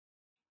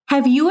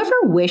Have you ever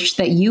wished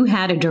that you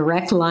had a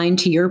direct line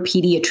to your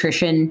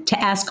pediatrician to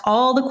ask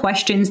all the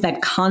questions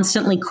that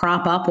constantly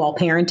crop up while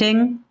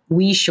parenting?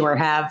 We sure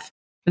have.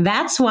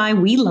 That's why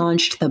we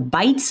launched the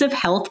Bites of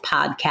Health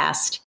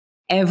podcast.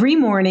 Every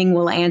morning,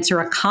 we'll answer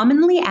a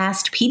commonly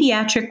asked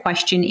pediatric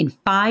question in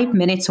 5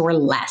 minutes or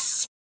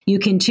less. You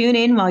can tune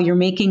in while you're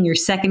making your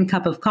second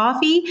cup of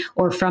coffee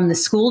or from the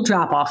school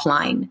drop-off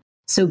line.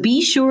 So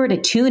be sure to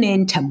tune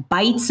in to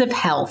Bites of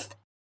Health,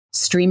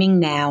 streaming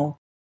now.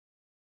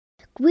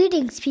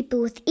 Greetings,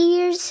 people with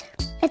ears.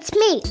 It's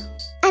me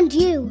and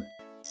you.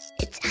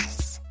 It's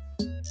us.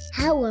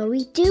 How are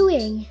we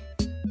doing?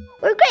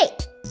 We're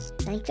great.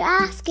 Thanks for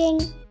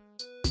asking.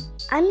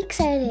 I'm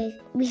excited.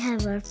 We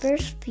have our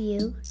first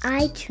few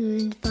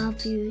iTunes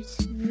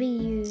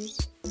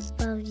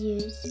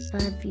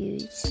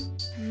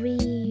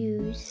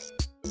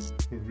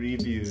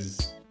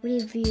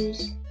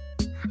reviews.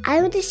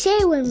 I want to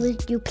share one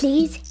with you,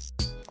 please.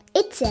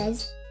 It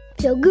says,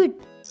 "Feel good.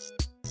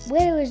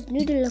 Where was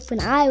Noodle Loaf when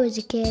I was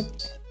a kid?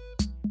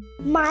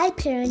 My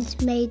parents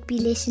made me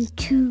listen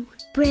to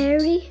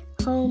Prairie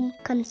Home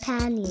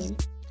Companion.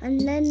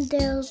 And then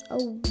there's a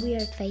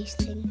weird face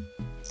thing.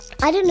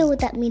 I don't know what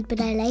that means,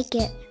 but I like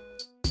it.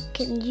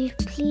 Can you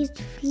please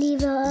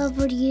leave it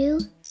over to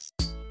you?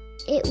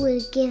 It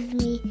will give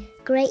me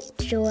great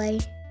joy.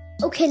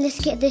 Okay,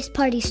 let's get this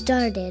party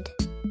started.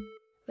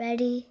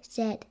 Ready,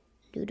 set,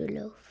 Noodle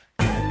Loaf."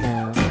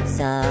 Echo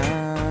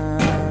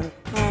song,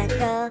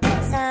 echo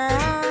song.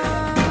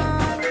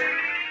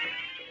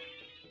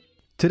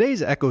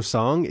 Today's Echo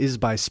Song is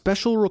by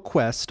special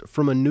request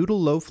from a Noodle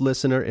Loaf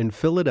listener in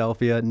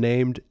Philadelphia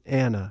named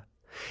Anna.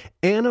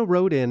 Anna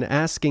wrote in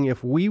asking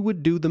if we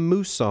would do the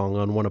Moose song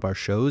on one of our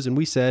shows, and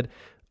we said,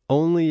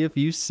 "Only if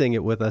you sing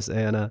it with us,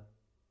 Anna."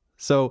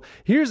 So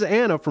here's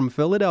Anna from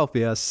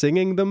Philadelphia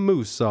singing the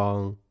Moose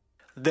song.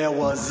 There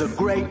was a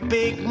great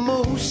big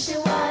moose. There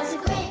was a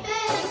great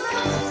big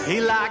moose.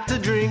 He liked to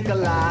drink a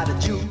lot of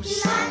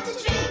juice. He liked to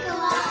drink a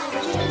lot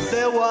of juice.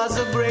 There was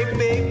a great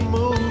big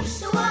moose.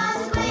 There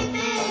was a great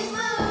big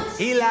moose.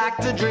 He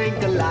liked to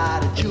drink a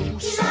lot of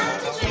juice. He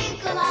liked to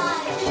drink a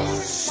lot of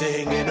juice.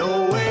 Singing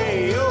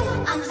away,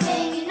 oh. I'm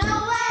singing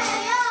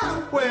away,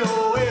 oh. Way,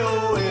 oh, way,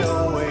 oh, way,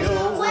 oh, way,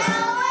 oh. Way,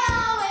 oh, way,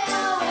 oh, way, oh.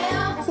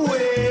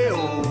 Way,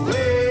 oh,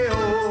 way,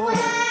 oh.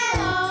 Way,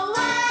 oh,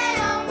 way,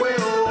 oh. Way,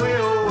 oh, way,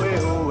 oh, way,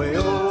 oh, way,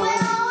 oh. Way,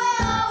 oh, way,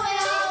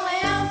 oh, way,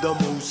 oh. The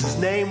moose's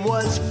name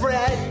was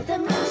Fred. The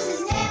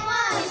moose's name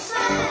was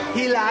Fred.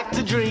 He liked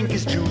to drink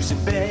his juice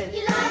in bed.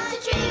 He liked to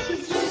drink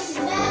his juice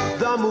in bed.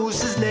 The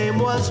moose's name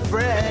was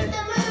Fred.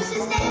 The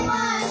moose's name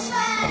was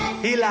Fred.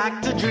 He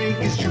liked to drink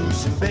his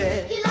juice in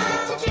bed. He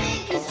liked to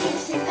drink his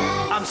juice in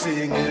bed. I'm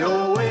singing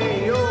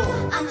away,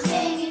 oh. I'm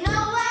singing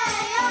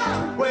away,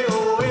 oh. Way,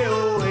 oh, way,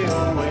 oh, way,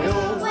 oh, way,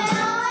 oh. Way,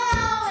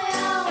 oh, way,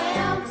 oh, way,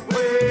 oh.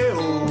 Way,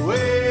 oh,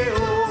 way,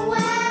 oh. Way, oh,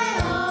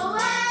 way, oh.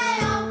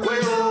 Way,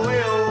 oh, way,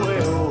 oh, way,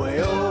 oh, way,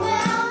 oh. Way,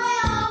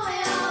 oh,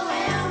 way, oh,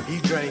 way, oh. He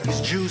drank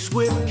his juice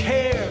with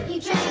care, He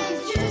drank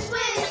his juice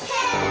with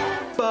care.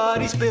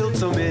 but he spilled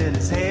some in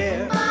his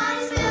hair. But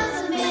he spilled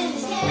some in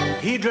his hair.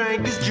 He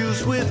drank his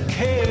juice with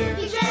care,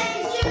 He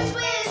drank his juice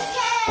with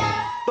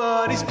care.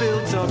 but he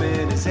spilled some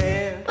in his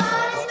hair. But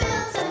he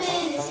spilled some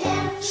in his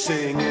hair.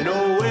 Singing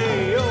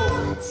away,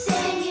 oh.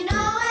 Singing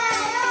away,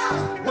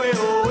 oh. Way,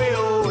 oh, way,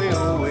 oh, way,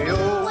 oh, way,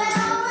 oh. Way,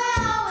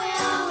 oh, way,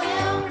 oh, way,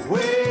 oh.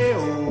 Way,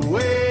 oh,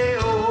 Way,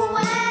 oh,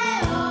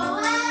 way, oh.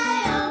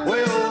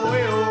 way, oh, way,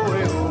 oh, way,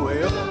 oh. Way,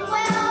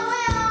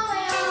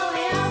 oh,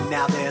 way, oh.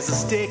 Now there's a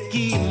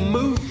sticky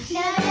moose,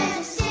 Now there's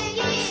a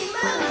sticky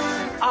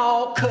moose,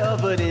 all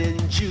covered in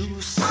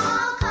juice,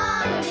 all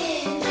covered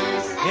in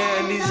juice,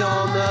 and he's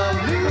on the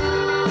loose.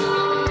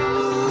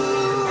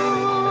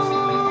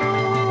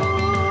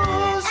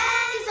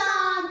 And he's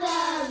on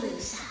the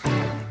loose.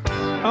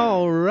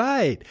 All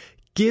right,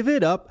 give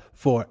it up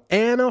for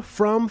Anna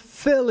from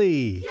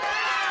Philly.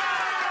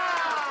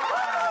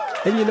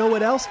 And you know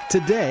what else?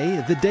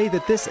 Today, the day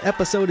that this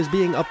episode is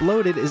being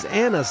uploaded, is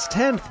Anna's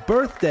 10th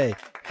birthday.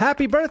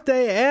 Happy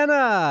birthday,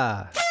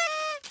 Anna!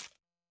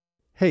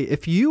 Hey,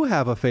 if you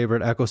have a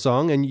favorite Echo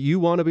song and you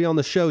want to be on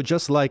the show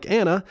just like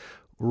Anna,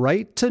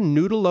 write to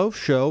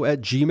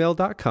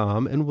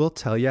noodleloafshow@gmail.com and we'll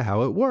tell you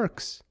how it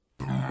works.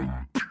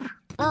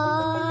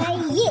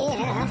 Oh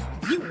yeah,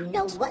 you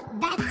know what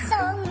that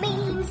song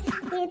means.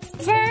 It's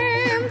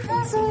time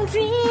for some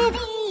trivia.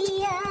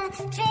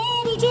 Trivia.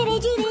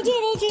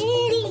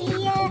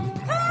 Yeah.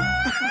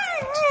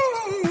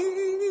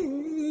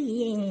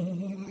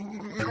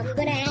 I'm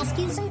gonna ask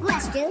you some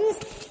questions,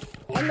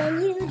 and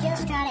then you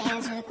just try to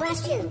answer the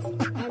questions.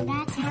 And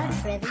that's how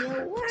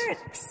trivia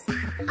works.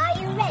 Are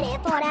you ready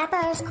for that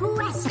first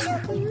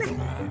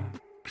question?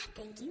 I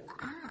think you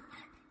are.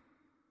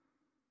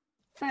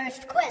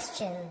 First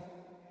question.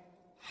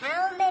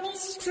 How many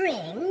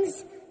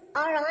strings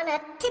are on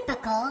a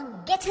typical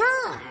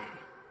guitar?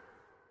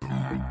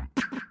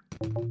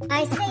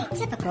 I say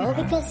typical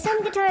because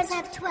some guitars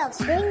have 12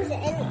 strings,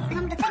 and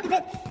come to think of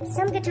it,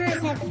 some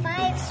guitars have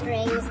 5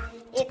 strings,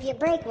 if you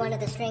break one of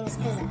the strings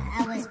because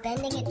I was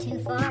bending it too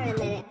far and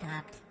then it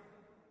popped.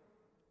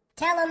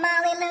 Tell 'em,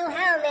 Molly Lou,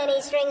 how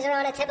many strings are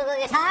on a typical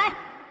guitar?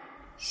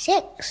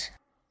 6.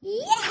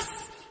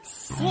 Yes!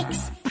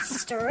 6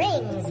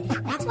 strings.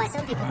 That's why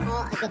some people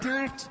call a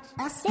guitar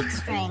a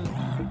 6-string.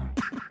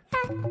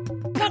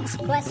 Next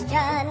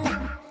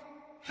question.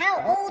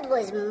 How old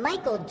was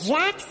Michael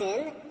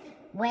Jackson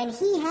when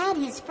he had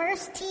his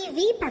first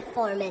TV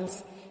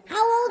performance?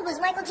 How old was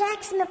Michael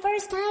Jackson the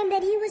first time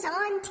that he was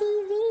on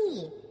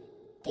TV?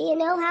 Do you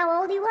know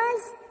how old he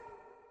was?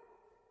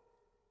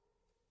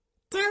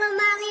 Tell him,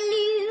 Molly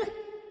Lou.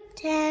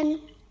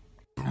 10.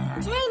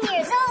 10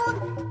 years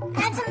old?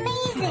 That's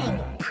amazing.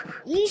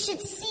 You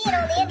should see it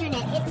on the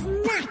internet. It's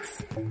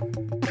nuts.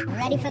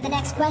 Ready for the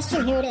next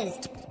question? Here it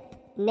is.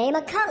 Name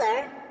a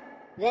color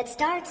that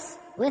starts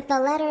with the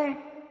letter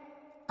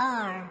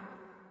R.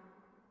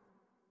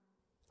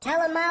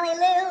 Tell him, Molly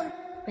Lou.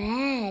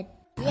 Red.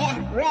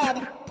 Yeah,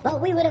 red.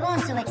 But we would have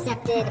also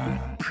accepted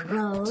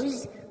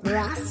rose,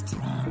 rust,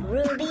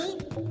 ruby,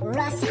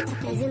 russet,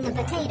 as in the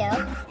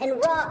potato,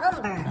 and raw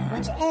umber,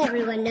 which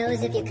everyone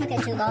knows if you cook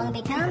it too long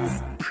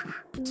becomes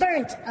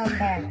burnt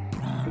umber.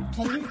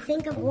 Can you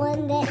think of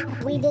one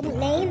that we didn't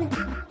name?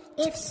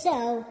 If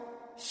so,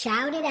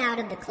 shout it out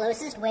of the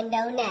closest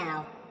window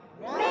now.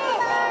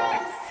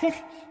 Yeah,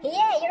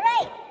 you're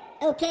right.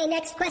 Okay,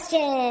 next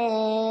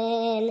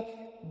question.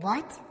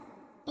 What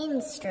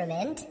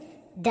instrument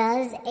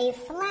does a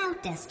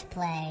flautist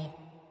play?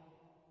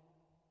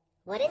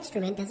 What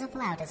instrument does a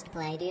flautist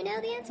play? Do you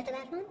know the answer to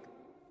that one?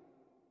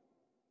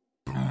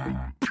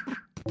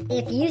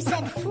 If you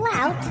said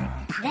flout,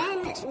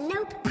 then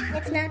nope,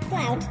 it's not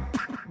flout.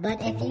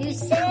 But if you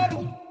said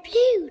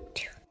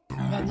Flute.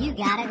 then you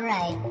got it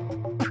right.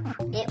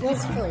 It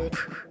was flute.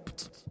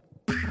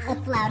 A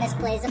flautist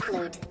plays a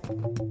flute.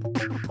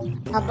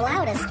 A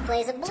bloutist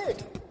plays a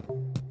blute.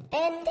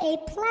 And a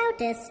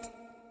ploutist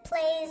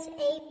plays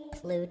a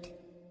flute.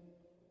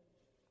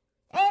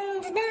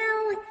 And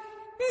now,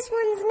 this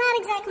one's not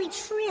exactly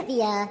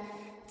trivia.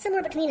 It's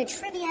somewhere between a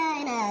trivia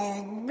and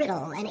a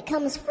riddle, and it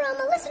comes from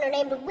a listener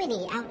named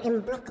Winnie out in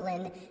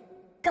Brooklyn.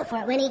 Go for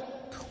it, Winnie.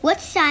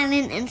 What's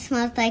silent and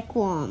smells like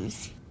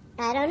worms?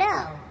 I don't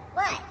know.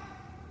 What?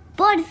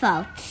 Board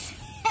votes.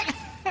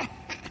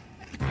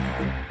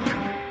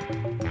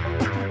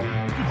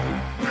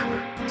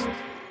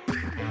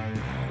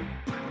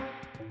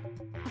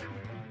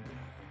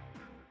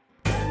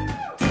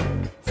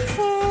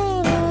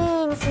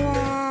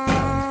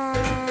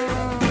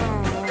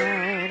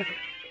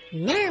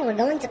 Now we're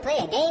going to play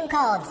a game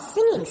called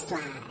Singing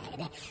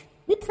Slide.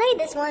 We played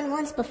this one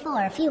once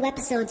before, a few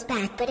episodes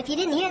back, but if you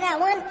didn't hear that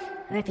one,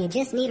 or if you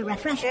just need a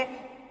refresher,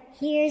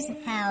 here's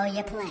how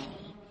you play.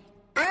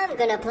 I'm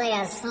gonna play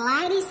a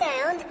slidey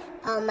sound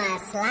on my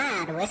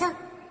slide whistle,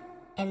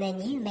 and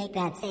then you make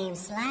that same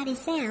slidey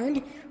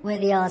sound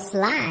with your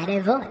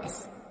slidey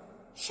voice.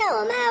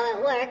 Show 'em how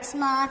it works,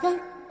 Martha.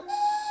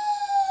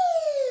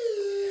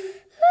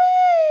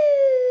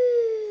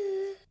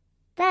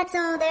 That's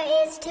all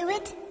there is to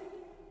it.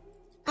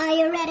 Are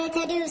you ready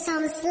to do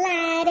some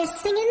slidey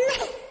singing?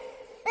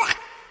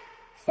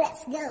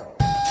 Let's go.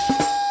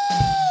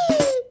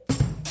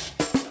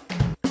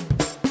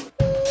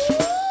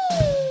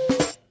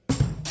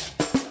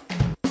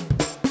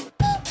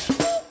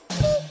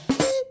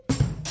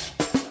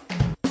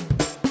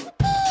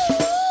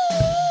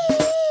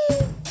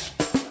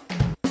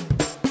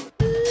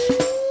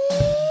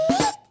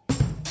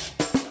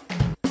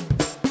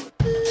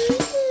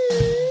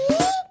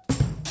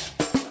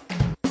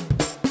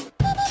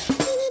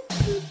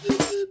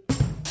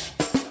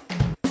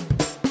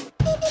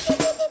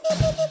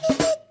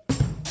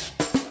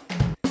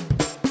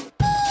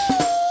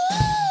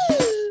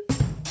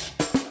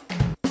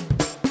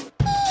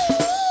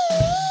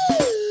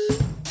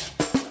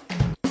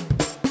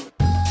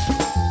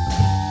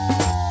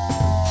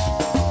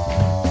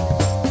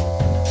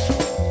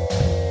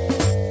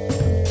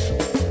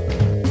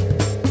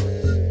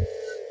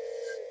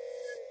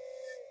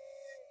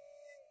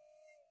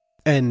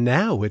 And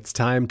now it's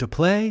time to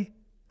play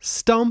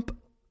Stump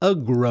a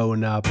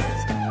Grown-Up.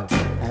 Stump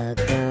a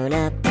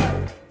grown-up.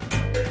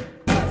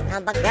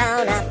 Stump a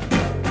grown-up.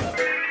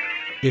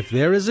 If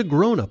there is a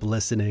grown-up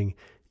listening,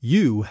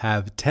 you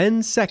have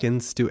 10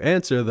 seconds to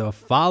answer the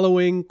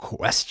following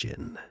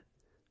question.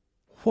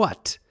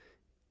 What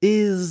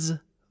is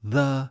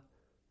the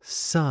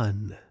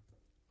sun?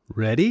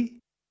 Ready?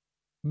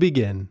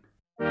 Begin.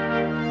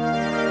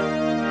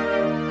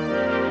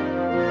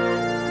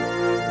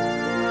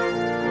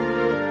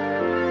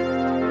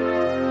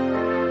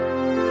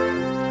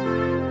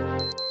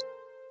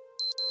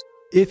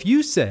 If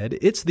you said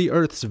it's the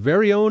Earth's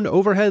very own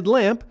overhead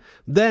lamp,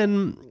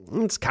 then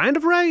it's kind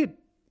of right.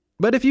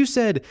 But if you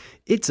said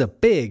it's a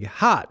big,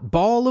 hot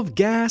ball of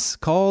gas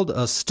called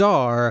a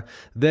star,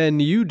 then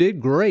you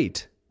did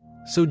great.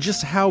 So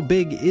just how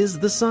big is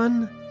the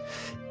sun?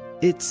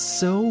 It's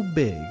so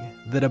big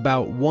that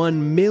about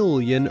 1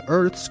 million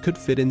Earths could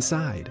fit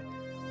inside.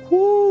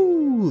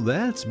 Whoo,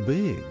 that's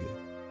big.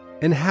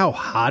 And how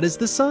hot is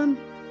the sun?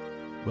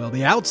 Well,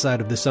 the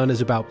outside of the sun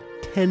is about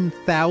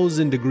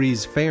 10,000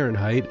 degrees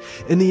Fahrenheit,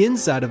 and the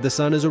inside of the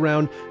sun is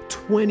around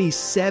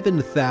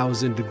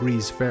 27,000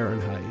 degrees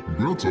Fahrenheit.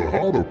 That's a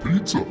hotter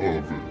pizza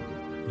oven.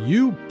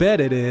 You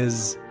bet it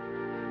is.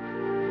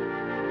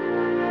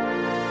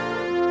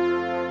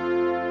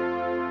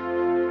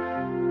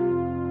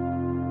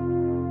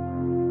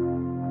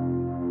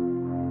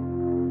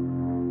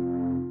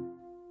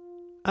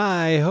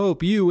 I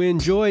hope you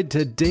enjoyed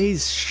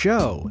today's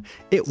show.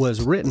 It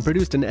was written,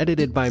 produced, and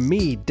edited by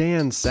me,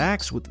 Dan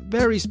Sachs, with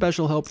very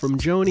special help from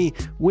Joni,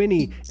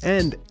 Winnie,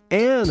 and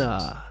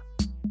Anna.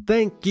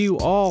 Thank you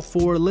all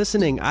for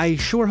listening. I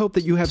sure hope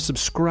that you have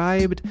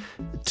subscribed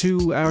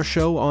to our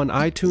show on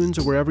iTunes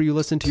or wherever you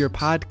listen to your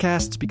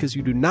podcasts, because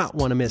you do not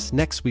want to miss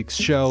next week's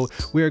show.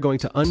 We are going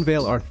to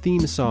unveil our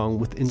theme song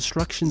with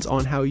instructions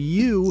on how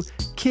you,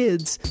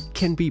 kids,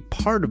 can be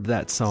part of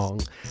that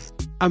song.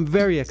 I'm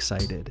very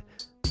excited.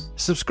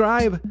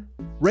 Subscribe,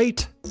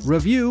 rate,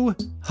 review,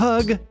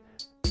 hug,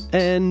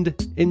 and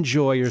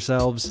enjoy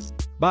yourselves.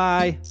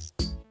 Bye.